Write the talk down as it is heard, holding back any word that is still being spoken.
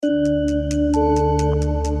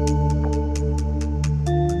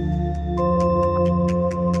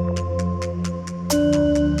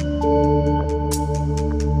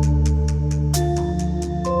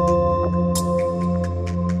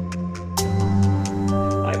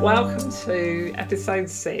Welcome to episode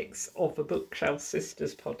 6 of the Bookshelf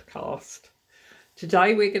Sisters podcast.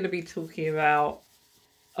 Today we're going to be talking about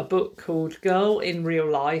a book called Girl in Real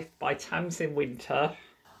Life by Tamsin Winter.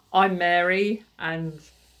 I'm Mary and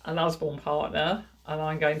an Usborne partner, and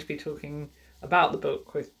I'm going to be talking about the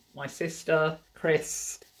book with my sister,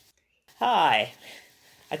 Chris. Hi.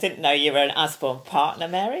 I didn't know you were an Usborne partner,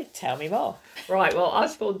 Mary. Tell me more. Right, well,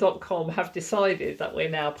 Usborne.com have decided that we're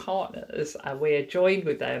now partners and we're joined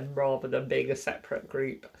with them rather than being a separate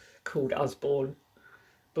group called Usborne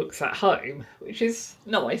Books at Home, which is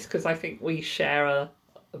nice because I think we share a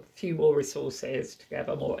few more resources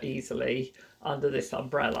together more easily under this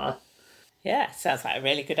umbrella. Yeah, sounds like a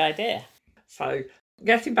really good idea. So,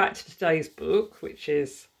 getting back to today's book, which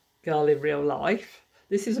is Girl in Real Life,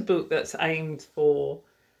 this is a book that's aimed for,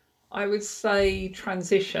 I would say,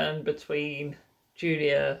 transition between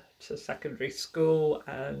junior to secondary school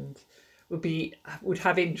and would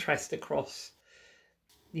have interest across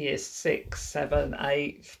years 6, 7,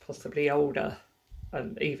 8, possibly older,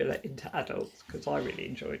 and even into adults, because I really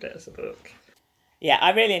enjoyed it as a book. Yeah,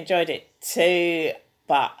 I really enjoyed it too,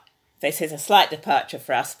 but this is a slight departure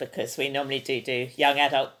for us because we normally do young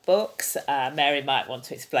adult books. Mary might want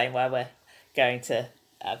to explain why we're going to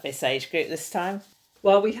this age group this time.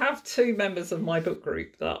 Well, we have 2 members of my book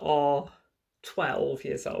group that are 12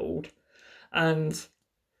 years old, and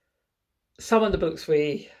some of the books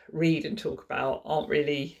we read and talk about aren't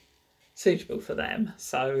really suitable for them.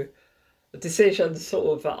 So the decision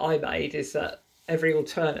that I made is that every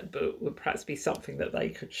alternate book would perhaps be something that they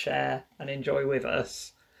could share and enjoy with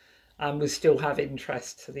us, and would still have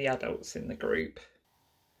interest to the adults in the group.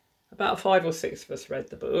 About 5 or 6 of us read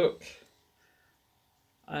the book,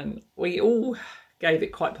 and we all gave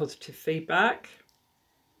it quite positive feedback.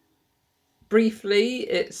 Briefly,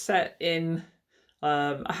 it's set in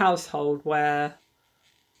a household where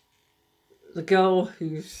the girl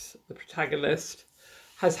who's the protagonist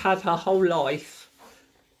has had her whole life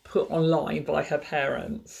put online by her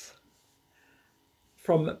parents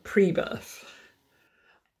from pre-birth.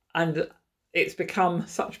 And it's become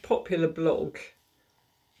such a popular blog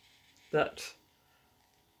that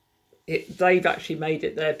they've actually made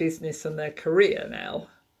it their business and their career now.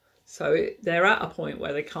 So they're at a point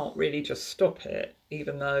where they can't really just stop it,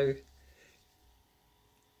 even though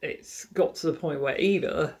it's got to the point where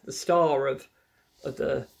Eva, the star of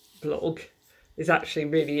the blog, is actually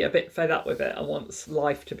really a bit fed up with it and wants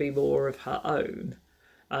life to be more of her own.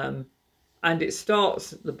 And it starts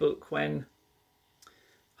the book when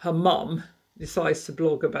her mum decides to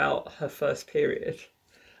blog about her first period,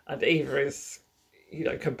 and Eva is,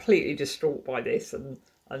 completely distraught by this and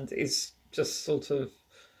is just sort of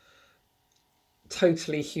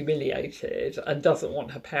totally humiliated and doesn't want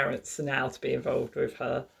her parents now to be involved with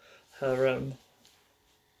her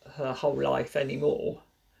whole life anymore.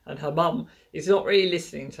 And her mum is not really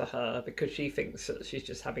listening to her because she thinks that she's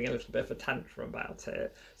just having a little bit of a tantrum about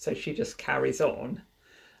it. So she just carries on,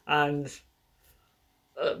 and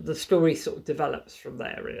the story sort of develops from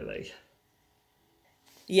there, really.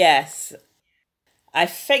 Yes, I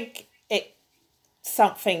think it's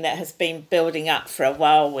something that has been building up for a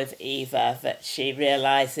while with Eva, that she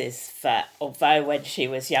realises that although when she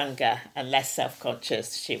was younger and less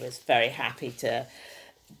self-conscious, she was very happy to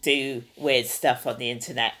do weird stuff on the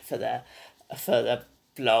internet for the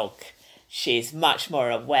blog, she's much more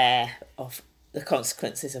aware of the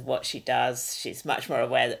consequences of what she does. She's much more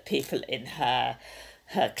aware that people in her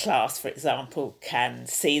class, for example, can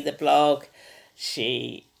see the blog.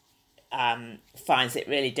 She finds it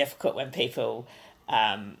really difficult when people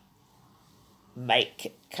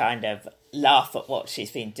make kind of laugh at what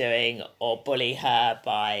she's been doing or bully her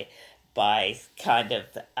by kind of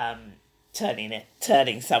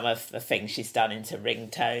turning some of the things she's done into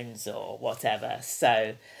ringtones or whatever.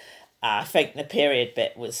 So I think the period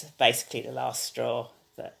bit was basically the last straw,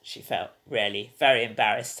 that she felt really very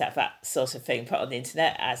embarrassed to have that sort of thing put on the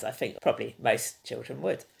internet, as I think probably most children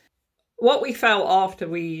would. What we felt after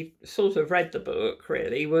we sort of read the book,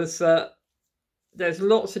 really, was that there's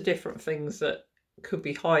lots of different things that could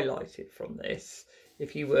be highlighted from this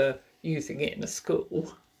if you were using it in a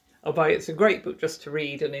school. Although it's a great book just to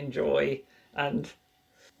read and enjoy and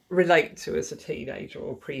relate to as a teenager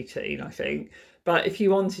or preteen, I think. But if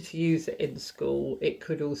you wanted to use it in school, it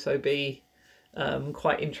could also be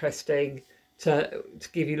quite interesting to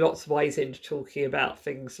give you lots of ways into talking about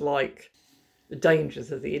things like the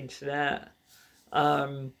dangers of the internet,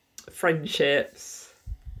 friendships.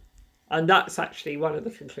 And that's actually one of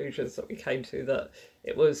the conclusions that we came to, that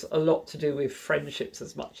it was a lot to do with friendships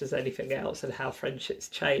as much as anything else, and how friendships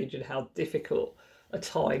change and how difficult a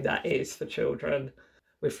time that is for children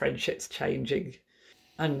with friendships changing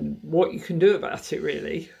and what you can do about it,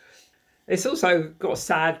 really. It's also got a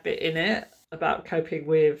sad bit in it about coping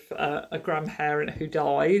with a grandparent who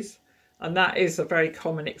dies. And that is a very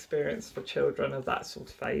common experience for children of that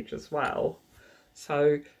sort of age as well.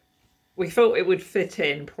 So we thought it would fit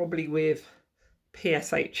in probably with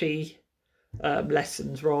PSHE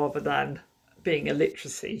lessons rather than being a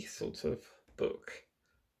literacy sort of book.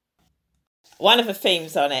 One of the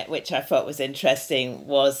themes on it, which I thought was interesting,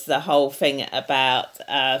 was the whole thing about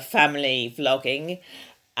family vlogging.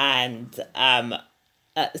 And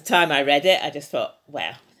at the time I read it, I just thought,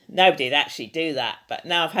 well, nobody'd actually do that. But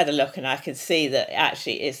now I've had a look and I can see that it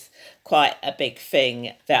actually is quite a big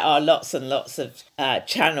thing. There are lots and lots of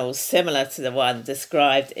channels similar to the one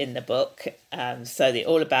described in the book. So the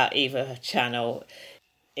All About Eva channel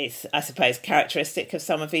is, I suppose, characteristic of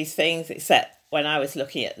some of these things, except when I was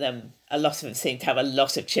looking at them, a lot of them seemed to have a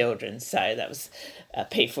lot of children. So that was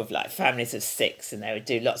people with like families of 6, and they would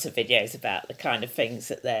do lots of videos about the kind of things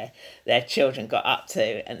that their children got up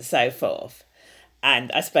to and so forth.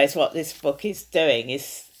 And I suppose what this book is doing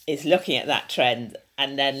is looking at that trend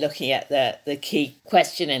and then looking at the key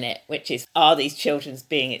question in it, which is, are these children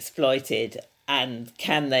being exploited, and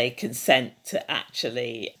can they consent to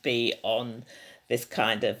actually be on this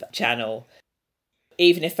kind of channel?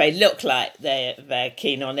 Even if they look like they're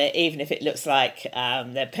keen on it, even if it looks like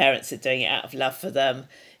their parents are doing it out of love for them,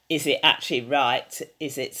 is it actually right?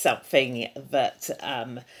 Is it something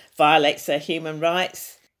that violates their human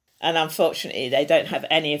rights? And unfortunately, they don't have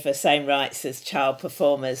any of the same rights as child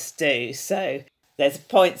performers do. So there's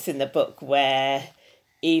points in the book where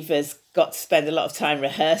Eva's got to spend a lot of time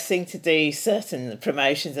rehearsing to do certain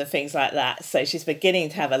promotions and things like that. So she's beginning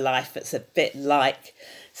to have a life that's a bit like,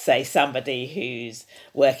 say, somebody who's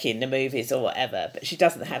working in the movies or whatever, but she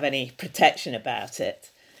doesn't have any protection about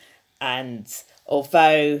it. And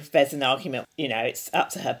although there's an argument, it's up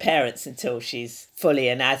to her parents until she's fully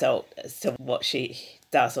an adult as to what she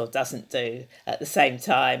does or doesn't do. At the same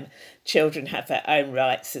time, children have their own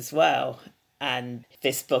rights as well. And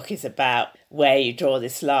this book is about where you draw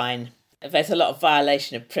this line. There's a lot of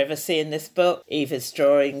violation of privacy in this book. Eva's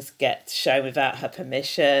drawings get shown without her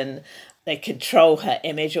permission. They control her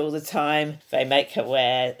image all the time. They make her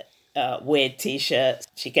wear weird T-shirts.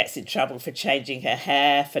 She gets in trouble for changing her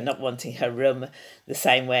hair, for not wanting her room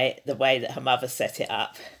the way that her mother set it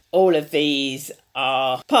up. All of these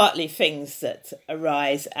are partly things that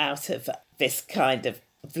arise out of this kind of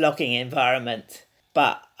vlogging environment.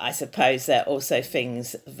 But I suppose they're also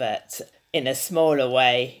things that, in a smaller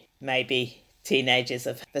way, maybe teenagers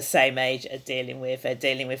of the same age are dealing with. They're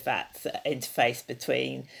dealing with that interface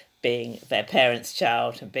between being their parents'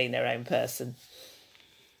 child and being their own person.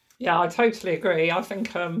 Yeah, I totally agree. I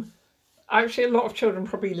think actually a lot of children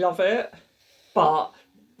probably love it, but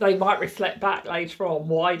they might reflect back later on,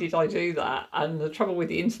 why did I do that? And the trouble with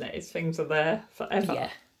the internet is things are there forever. Yeah.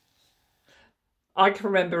 I can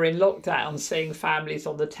remember in lockdown seeing families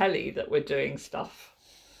on the telly that were doing stuff.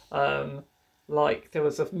 Like there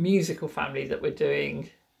was a musical family that were doing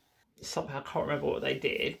something, I can't remember what they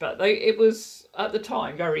did, but it was at the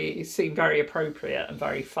time it seemed very appropriate and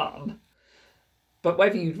very fun. But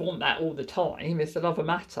whether you'd want that all the time is another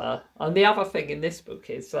matter. And the other thing in this book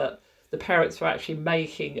is that the parents were actually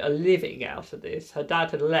making a living out of this. Her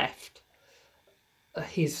dad had left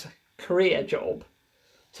his career job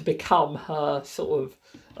to become her sort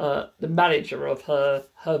of the manager of her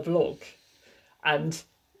vlog, and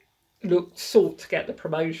sought to get the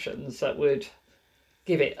promotions that would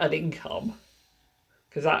give it an income,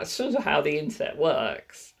 because that's sort of how the internet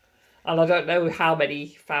works. And I don't know how many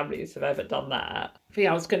families have ever done that. The thing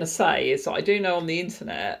I was going to say is that I do know on the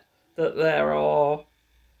internet that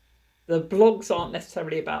the blogs aren't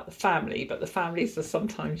necessarily about the family, but the families are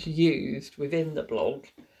sometimes used within the blog,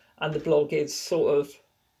 and the blog is sort of,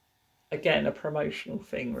 again, a promotional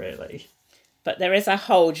thing, really. But there is a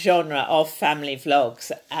whole genre of family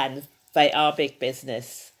vlogs, and they are big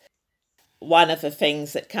business. One of the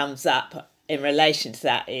things that comes up in relation to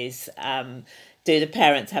that is, do the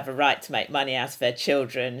parents have a right to make money out of their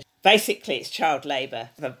children? Basically, it's child labour.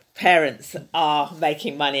 The parents are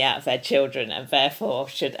making money out of their children and therefore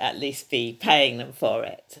should at least be paying them for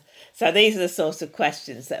it. So these are the sorts of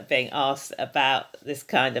questions that are being asked about this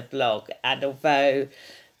kind of blog. And although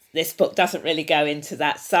this book doesn't really go into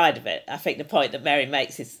that side of it, I think the point that Mary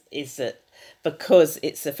makes is that because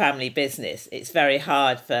it's a family business, it's very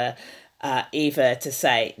hard for Eva to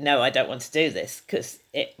say, no, I don't want to do this, because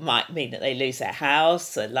it might mean that they lose their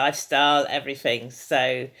house, their lifestyle, everything.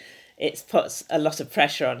 So it puts a lot of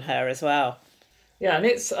pressure on her as well. Yeah, and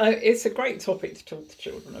it's a great topic to talk to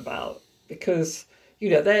children about, because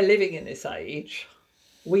they're living in this age.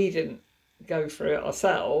 We didn't go through it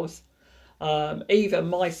ourselves. Even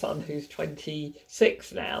my son, who's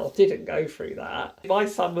 26 now, didn't go through that. My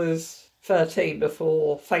son was 13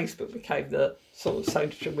 before Facebook became the sort of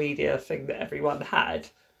social media thing that everyone had.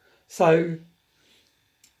 So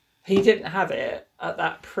he didn't have it at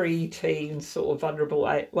that pre-teen sort of vulnerable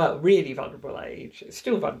age, well, really vulnerable age. It's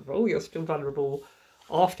still vulnerable, you're still vulnerable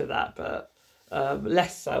after that, but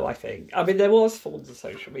less so, I think. I mean, there was forms of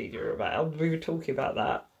social media around. We were talking about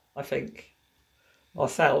that, I think,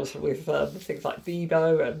 ourselves with things like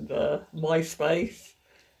Bebo and MySpace.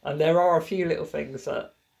 And there are a few little things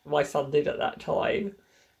that my son did at that time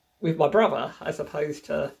with my brother, as opposed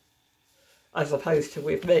to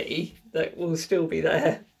with me, that will still be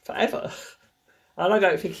there forever. And I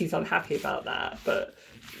don't think he's unhappy about that, but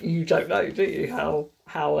you don't know, do you,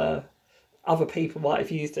 how other people might have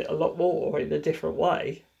used it a lot more in a different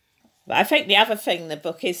way. But I think the other thing the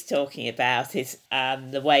book is talking about is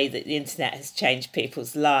the way that the internet has changed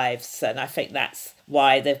people's lives. And I think that's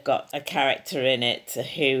why they've got a character in it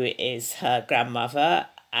who is her grandmother.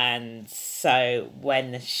 And so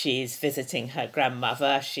when she's visiting her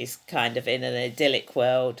grandmother, she's kind of in an idyllic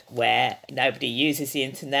world where nobody uses the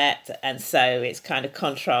internet. And so it's kind of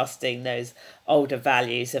contrasting those older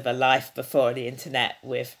values of a life before the internet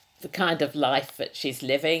with the kind of life that she's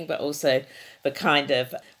living, but also the kind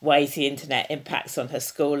of ways the internet impacts on her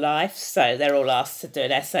school life. So they're all asked to do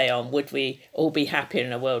an essay on, would we all be happier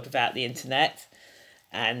in a world without the internet?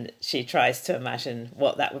 And she tries to imagine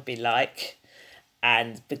what that would be like.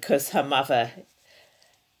 And because her mother,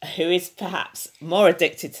 who is perhaps more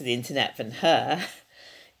addicted to the internet than her,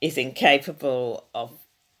 is incapable of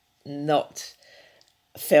not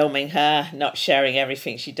filming her, not sharing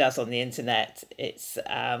everything she does on the internet, it's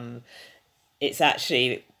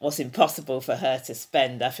actually was impossible for her to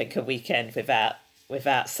spend, I think, a weekend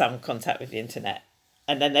without some contact with the internet.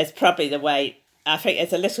 And then there's probably the way, I think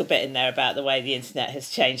there's a little bit in there about the way the internet has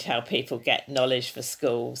changed how people get knowledge for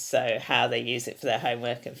school, so how they use it for their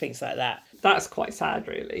homework and things like that. That's quite sad,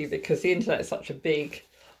 really, because the internet is such a big,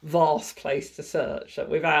 vast place to search that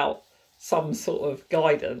without some sort of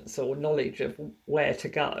guidance or knowledge of where to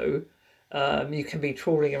go, you can be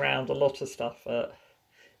trawling around a lot of stuff that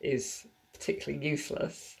is particularly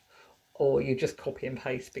useless, or you just copy and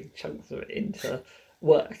paste big chunks of it into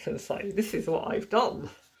work and say, this is what I've done.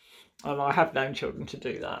 And I have known children to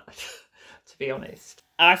do that, to be honest.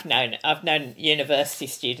 I've known university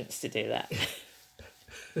students to do that.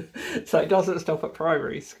 So it doesn't stop at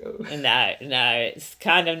primary school. No, it's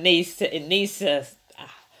kind of needs to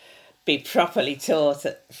be properly taught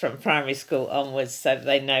from primary school onwards, so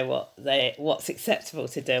they know what's acceptable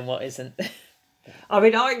to do and what isn't. I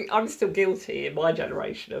mean, I'm still guilty in my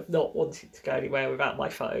generation of not wanting to go anywhere without my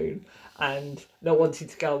phone, and not wanting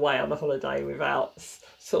to go away on a holiday without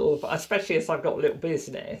sort of, especially as I've got a little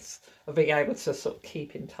business, of being able to sort of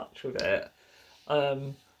keep in touch with it.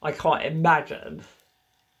 I can't imagine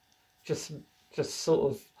just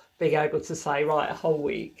sort of being able to say, right, a whole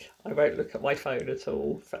week I won't look at my phone at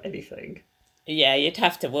all for anything. Yeah, you'd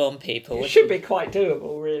have to warn people. It should be quite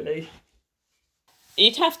doable, really.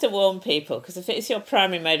 You'd have to warn people, because if it's your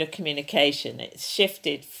primary mode of communication, it's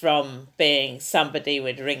shifted from being somebody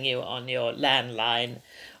would ring you on your landline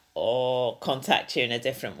or contact you in a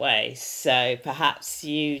different way. So perhaps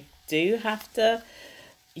you do have to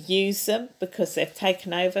use them because they've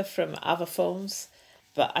taken over from other forms.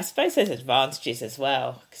 But I suppose there's advantages as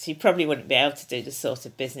well, because you probably wouldn't be able to do the sort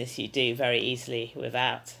of business you do very easily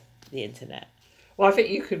without the internet. Well, I think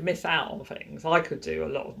you could miss out on things. I could do a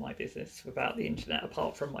lot of my business without the internet,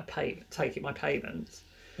 apart from my taking my payments,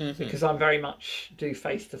 because I very much do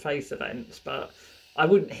face-to-face events, but I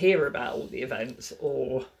wouldn't hear about all the events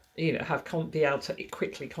or be able to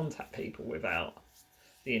quickly contact people without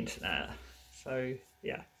the internet. So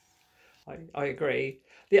yeah, I agree.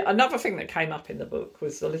 Another thing that came up in the book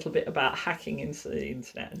was a little bit about hacking into the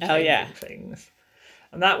internet and changing things,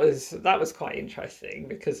 and that was quite interesting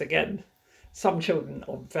because, again, some children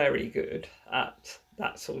are very good at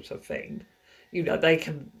that sort of thing.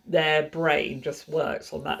 Their brain just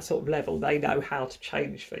works on that sort of level. They know how to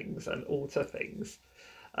change things and alter things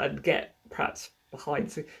and get perhaps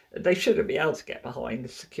behind. They shouldn't be able to get behind the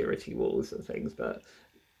security walls and things, but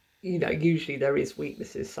usually there is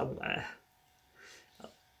weaknesses somewhere.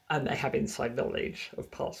 And they have inside knowledge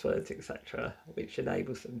of passwords, etc., which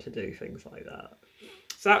enables them to do things like that.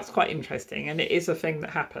 So that's quite interesting, and it is a thing that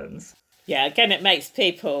happens. Yeah, again, it makes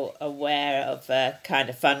people aware of kind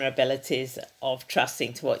of vulnerabilities of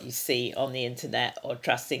trusting to what you see on the internet or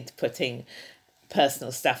trusting to putting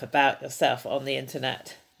personal stuff about yourself on the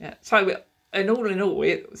internet. Yeah. So And all in all,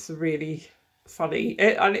 it's really funny.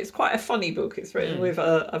 And it's quite a funny book. It's written with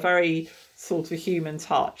a very sort of human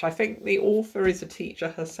touch. I think the author is a teacher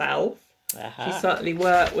herself. She certainly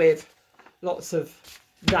worked with lots of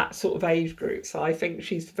that sort of age group. So I think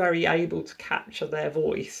she's very able to capture their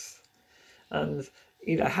voice and,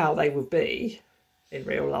 how they would be in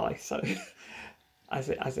real life. So as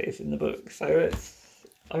it is in the book. So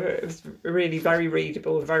it was really very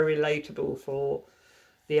readable, very relatable for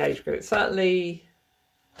the age group. Certainly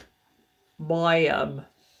my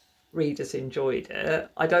readers enjoyed it.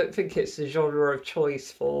 I don't think it's the genre of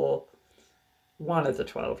choice for one of the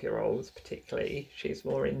 12-year-olds particularly. She's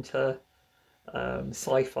more into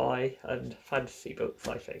sci-fi and fantasy books,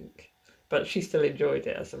 I think. But she still enjoyed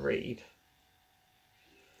it as a read.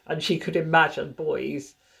 And she could imagine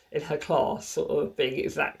boys in her class sort of being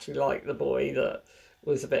exactly like the boy that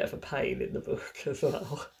was a bit of a pain in the book as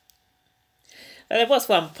well. There was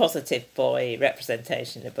one positive boy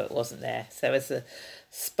representation in the book, wasn't there? So there was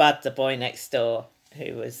Spud, the boy next door,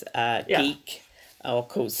 who was a geek, or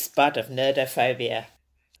called Spud of Nerdophobia.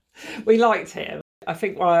 We liked him. I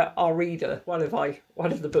think our reader, one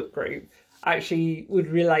of the book group, actually would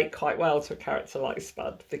relate quite well to a character like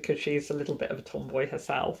Spud, because she's a little bit of a tomboy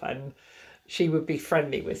herself, and she would be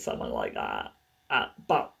friendly with someone like that.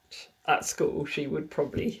 But at school, she would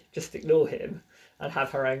probably just ignore him and have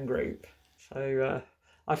her own group. So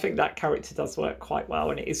I think that character does work quite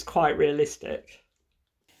well, and it is quite realistic.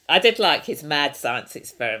 I did like his mad science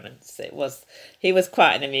experiments. He was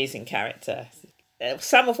quite an amusing character.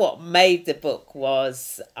 Some of what made the book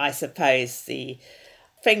was, I suppose, the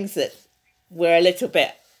things that were a little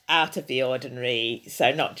bit out of the ordinary.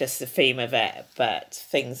 So not just the theme of it, but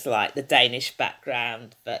things like the Danish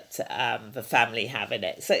background that the family have in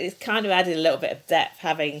it. So it kind of added a little bit of depth,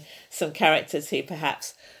 having some characters who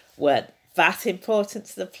perhaps weren't that important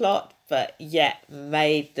to the plot, but yet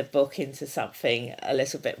made the book into something a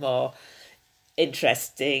little bit more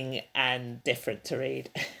interesting and different to read.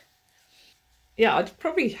 Yeah, I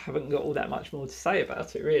probably haven't got all that much more to say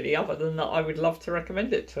about it, really, other than that I would love to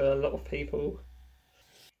recommend it to a lot of people.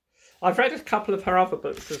 I've read a couple of her other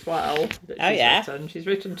books as well that written. She's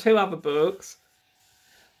written 2 other books.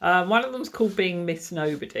 One of them's called Being Miss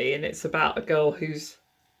Nobody, and it's about a girl who's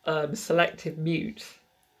selective mute,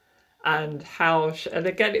 and and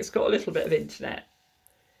again, it's got a little bit of internet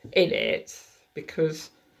in it, because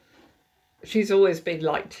she's always been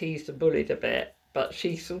teased and bullied a bit, but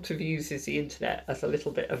she sort of uses the internet as a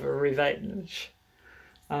little bit of a revenge.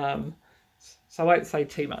 So I won't say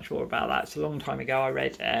too much more about that. It's a long time ago I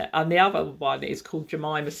read it. And the other one is called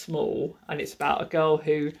Jemima Small, and it's about a girl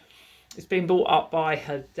who has been brought up by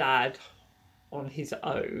her dad on his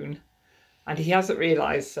own, and he hasn't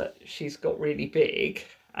realised that she's got really big,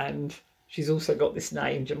 and she's also got this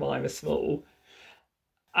name, Jemima Small,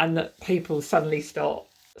 and that people suddenly start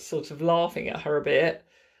sort of laughing at her a bit.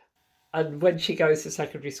 And when she goes to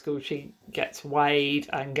secondary school, she gets weighed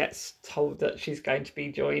and gets told that she's going to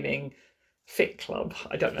be joining Fit Club.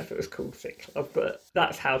 I don't know if it was called Fit Club, but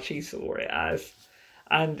that's how she saw it as.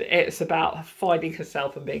 And it's about finding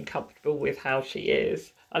herself and being comfortable with how she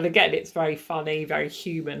is. And again, it's very funny, very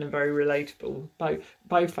human, and very relatable.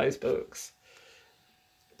 Both those books.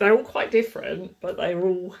 They're all quite different, but they're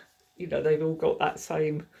all, they've all got that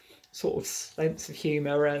same sort of sense of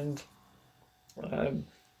humour and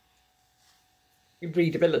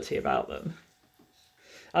readability about them.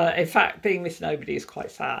 In fact, Being Miss Nobody is quite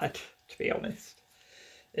sad, to be honest,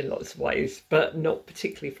 in lots of ways, but not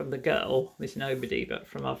particularly from the girl, Miss Nobody, but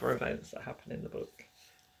from other events that happen in the book.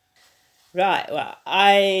 Right, well,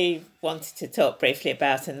 I wanted to talk briefly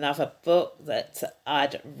about another book that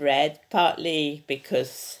I'd read, partly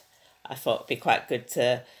because I thought it'd be quite good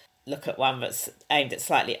to look at one that's aimed at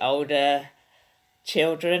slightly older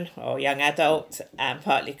children or young adults, and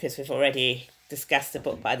partly because we've already discussed the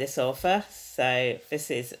book by this author. So this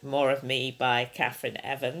is More of Me by Catherine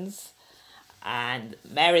Evans, and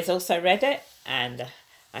Mary's also read it, and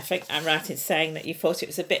I think I'm right in saying that you thought it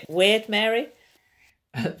was a bit weird, Mary?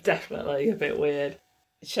 Definitely a bit weird.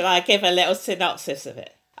 Shall I give a little synopsis of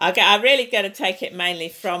it? I'm really going to take it mainly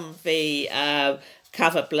from the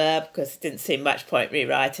cover blurb, because it didn't seem much point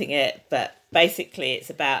rewriting it, but basically it's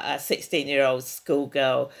about a 16-year-old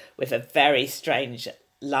schoolgirl with a very strange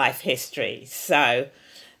life history. So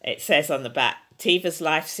it says on the back, Tiva's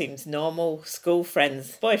life seems normal, school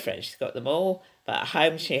friends, boyfriend, she's got them all, but at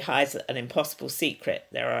home she hides an impossible secret.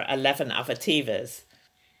 There are 11 other Tivas.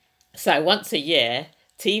 So once a year,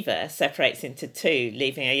 Tiva separates into 2,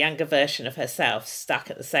 leaving a younger version of herself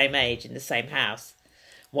stuck at the same age in the same house,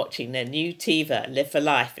 watching the new Tiva live the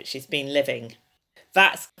life that she's been living.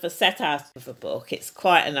 That's the set out of a book. It's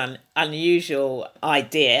quite an unusual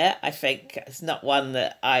idea. I think it's not one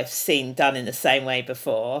that I've seen done in the same way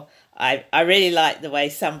before. I really like the way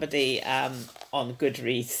somebody on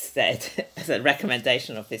Goodreads said, as a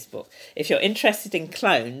recommendation of this book, if you're interested in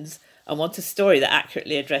clones and want a story that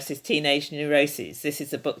accurately addresses teenage neuroses, this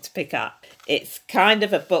is a book to pick up. It's kind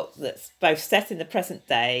of a book that's both set in the present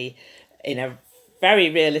day in a very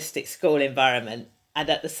realistic school environment, and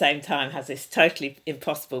at the same time has this totally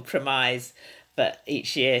impossible premise that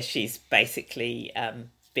each year she's basically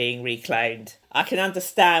being recloned. I can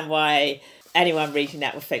understand why anyone reading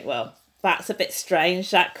that would think, well, that's a bit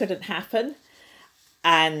strange, that couldn't happen.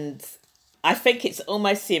 And I think it's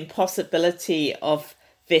almost the impossibility of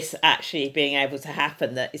this actually being able to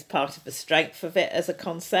happen that is part of the strength of it as a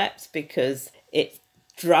concept, because it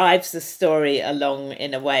drives the story along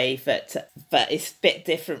in a way that is a bit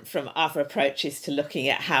different from other approaches to looking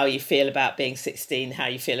at how you feel about being 16, how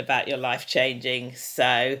you feel about your life changing.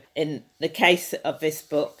 So in the case of this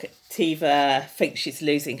book, Tiva thinks she's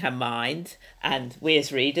losing her mind, and we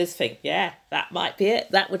as readers think, yeah, that might be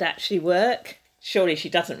it. That would actually work. Surely she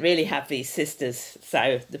doesn't really have these sisters.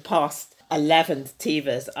 So the past 11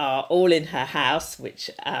 Tivas are all in her house,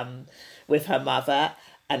 which with her mother.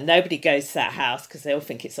 And nobody goes to that house because they all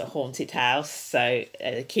think it's a haunted house. So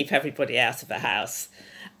keep everybody out of the house.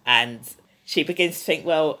 And she begins to think,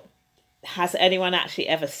 well, has anyone actually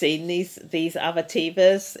ever seen these other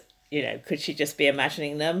Tivas? You know, could she just be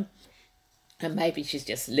imagining them? And maybe she's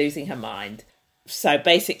just losing her mind. So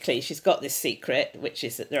basically, she's got this secret, which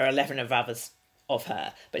is that there are 11 of others of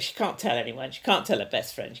her. But she can't tell anyone. She can't tell her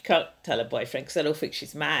best friend. She can't tell her boyfriend because they'll all think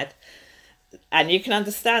she's mad. And you can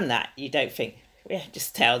understand that. You don't think, yeah,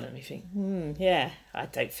 just tell them. You think, yeah, I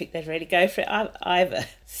don't think they'd really go for it either.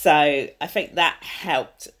 So I think that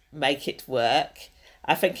helped make it work.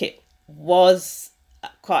 I think it was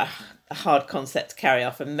quite a hard concept to carry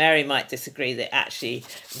off, and Mary might disagree that it actually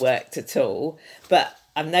worked at all. But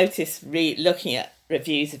I've noticed, looking at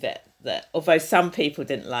reviews of it, that although some people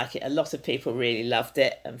didn't like it, a lot of people really loved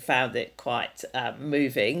it and found it quite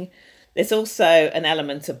moving. There's also an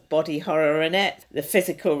element of body horror in it, the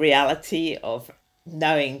physical reality of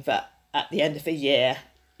knowing that at the end of a year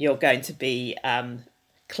you're going to be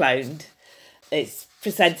cloned. It's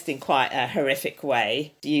presented in quite a horrific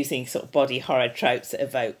way, using sort of body horror tropes that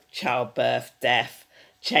evoke childbirth, death,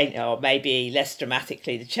 change, or maybe less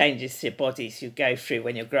dramatically, the changes to your bodies you go through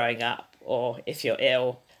when you're growing up or if you're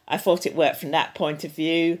ill. I thought it worked from that point of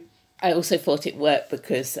view. I also thought it worked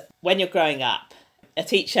because when you're growing up,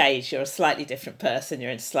 at each age, you're a slightly different person,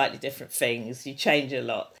 you're into slightly different things, you change a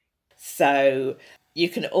lot. So you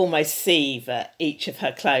can almost see that each of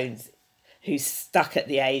her clones who's stuck at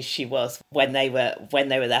the age she was when they were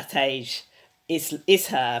that age is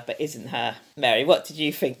her, but isn't her. Mary, what did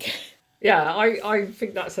you think? Yeah, I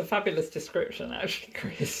think that's a fabulous description, actually,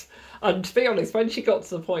 Chris. And to be honest, when she got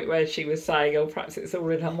to the point where she was saying, oh, perhaps it's all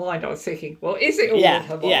in her mind, I was thinking, well, is it all in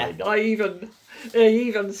her mind? Yeah. I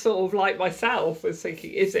even sort of like myself was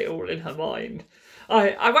thinking, is it all in her mind?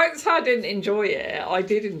 I won't say I didn't enjoy it. I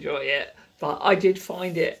did enjoy it, but I did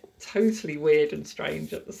find it totally weird and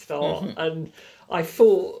strange at the start. Mm-hmm. And I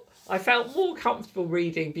felt more comfortable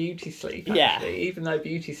reading Beauty Sleep, actually, even though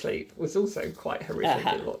Beauty Sleep was also quite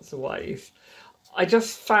horrific in lots of ways. I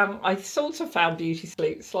sort of found Beauty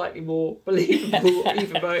Sleep slightly more believable,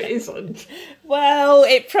 even though it isn't. Well,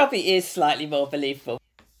 it probably is slightly more believable.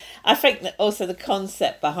 I think that also the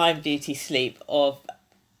concept behind Beauty Sleep of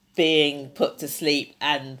being put to sleep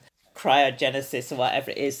and cryogenesis or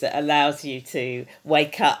whatever it is that allows you to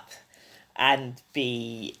wake up and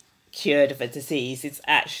be cured of a disease is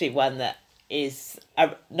actually one that is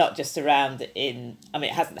not just around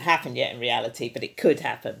it hasn't happened yet in reality, but it could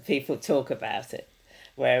happen. People talk about it.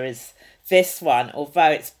 Whereas this one,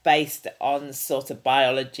 although it's based on sort of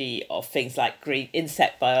biology of things like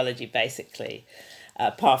insect biology, basically,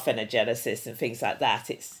 parthenogenesis and things like that,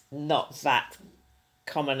 it's not that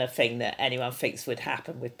common a thing that anyone thinks would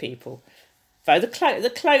happen with people. Though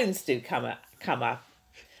the clones do come up.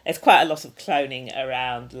 There's quite a lot of cloning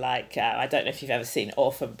around, like, I don't know if you've ever seen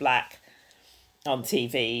Orphan Black on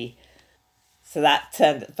TV. So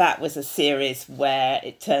that was a series where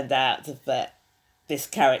it turned out that this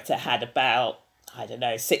character had about,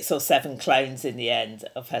 6 or 7 clones in the end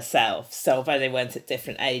of herself. So although they weren't at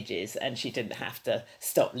different ages and she didn't have to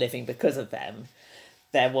stop living because of them,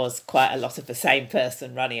 there was quite a lot of the same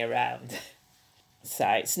person running around. So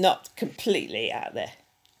it's not completely out there.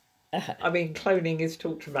 I mean, cloning is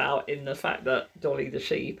talked about in the fact that Dolly the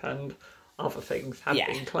sheep and other things have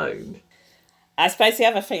been cloned. I suppose the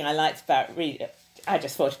other thing I liked about I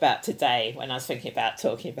just thought about today when I was thinking about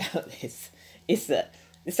talking about this, is that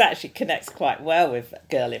this actually connects quite well with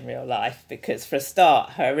Girl in Real Life, because for a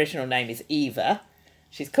start, her original name is Eva.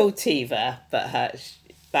 She's called Tiva, but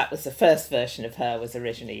that was the first version of her, was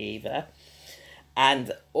originally Eva.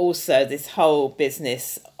 And also this whole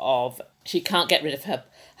business of she can't get rid of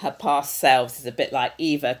her past selves is a bit like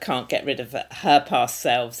Eva can't get rid of her past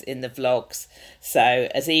selves in the vlogs. So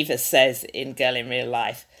as Eva says in Girl in Real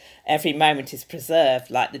Life, every moment is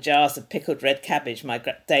preserved, like the jars of pickled red cabbage my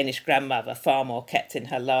Danish grandmother Farmore kept in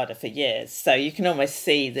her larder for years. So you can almost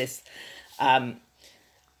see this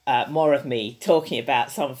More of Me talking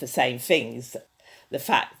about some of the same things. The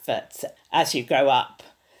fact that as you grow up,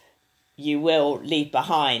 you will leave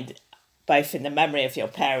behind, both in the memory of your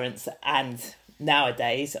parents and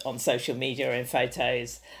nowadays on social media and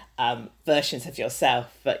photos, versions of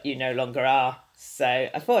yourself that you no longer are. So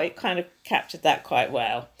I thought it kind of captured that quite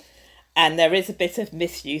well. And there is a bit of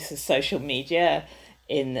misuse of social media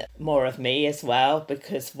in More of Me as well,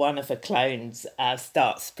 because one of the clones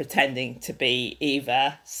starts pretending to be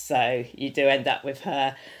Eva. So you do end up with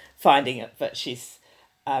her finding that she's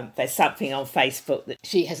there's something on Facebook that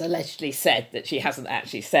she has allegedly said that she hasn't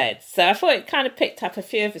actually said. So I thought it kind of picked up a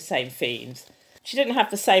few of the same themes. She didn't have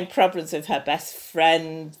the same problems with her best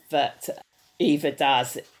friend that Eva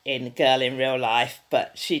does in Girl in Real Life,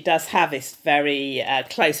 but she does have this very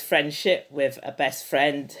close friendship with a best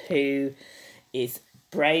friend who is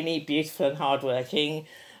brainy, beautiful and hardworking,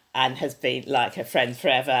 and has been like her friend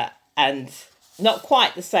forever, and not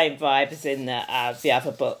quite the same vibe as in the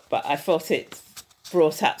other book, but I thought it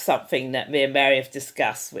brought up something that me and Mary have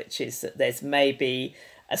discussed, which is that there's maybe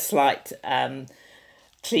a slight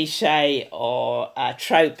cliche or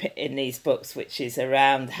trope in these books, which is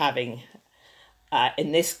around having,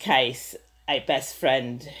 in this case, a best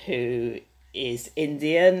friend who is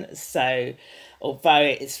Indian. So although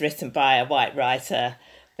it's written by a white writer,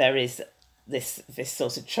 there is this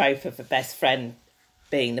sort of trope of a best friend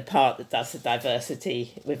being the part that does the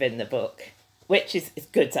diversity within the book, which is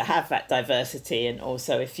good to have that diversity. And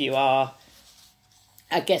also if you're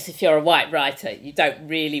a white writer, you don't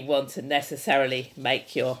really want to necessarily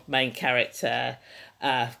make your main character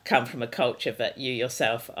come from a culture that you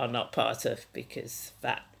yourself are not part of, because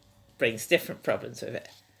that brings different problems with it.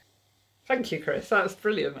 Thank you, Chris. That's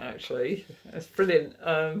brilliant, actually. It's brilliant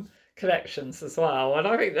connections as well. And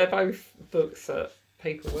I think they're both books that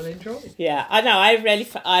people will enjoy. Yeah, I know.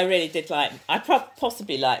 I really did like. I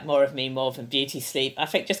possibly like More of Me more than Beauty Sleep. I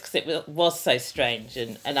think just because it was so strange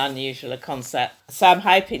and an unusual a concept. So I'm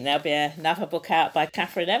hoping there'll be another book out by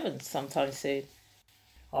Catherine Evans sometime soon.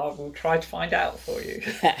 I will try to find out for you.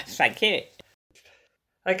 Thank you.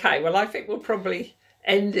 Okay, well, I think we'll probably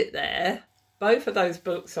end it there. Both of those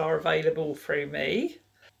books are available through me.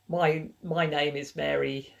 My name is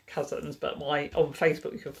Mary Cousins, but on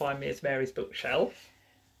Facebook you can find me as Mary's Bookshelf,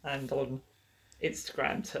 and on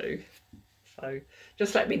Instagram too. So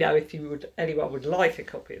just let me know if anyone would like a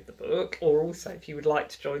copy of the book, or also if you would like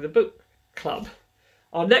to join the book club.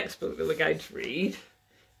 Our next book that we're going to read,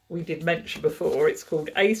 we did mention before, it's called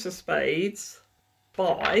Ace of Spades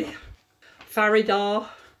by Farida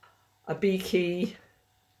Abiki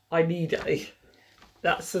Aimide.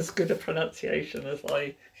 That's as good a pronunciation as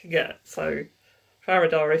I can get. So,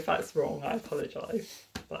 Farida, if that's wrong, I apologise,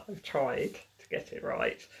 but I've tried to get it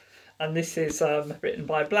right. And this is written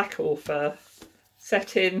by a black author,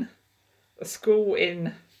 set in a school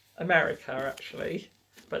in America, actually,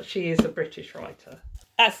 but she is a British writer.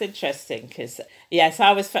 That's interesting, because yes,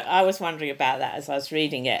 I was wondering about that as I was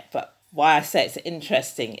reading it. But why I say it's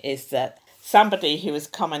interesting is that somebody who was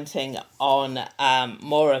commenting on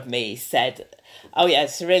More of Me said, "Oh yeah,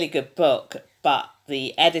 it's a really good book, but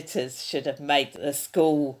the editors should have made the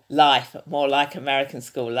school life more like American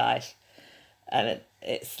school life." And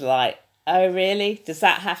it's like, oh really? Does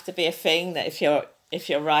that have to be a thing, that if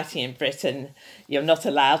you're writing in Britain, you're not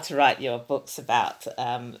allowed to write your books about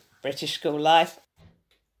British school life?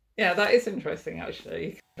 Yeah, that is interesting,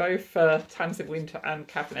 actually. Both Tamsin Winter and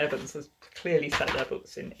Catherine Evans has clearly set their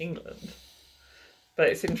books in England. But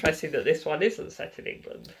it's interesting that this one isn't set in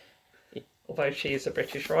England, although she is a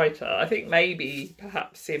British writer. I think maybe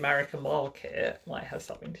perhaps the American market might have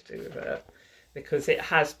something to do with it, because it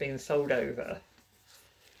has been sold over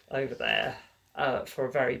there for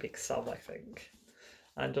a very big sum, I think.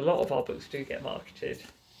 And a lot of our books do get marketed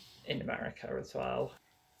in America as well.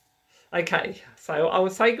 Okay, so I will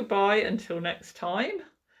say goodbye until next time,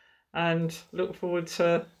 and look forward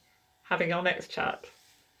to having our next chat.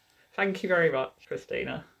 Thank you very much,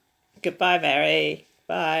 Christina. Goodbye, Mary.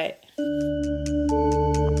 Bye.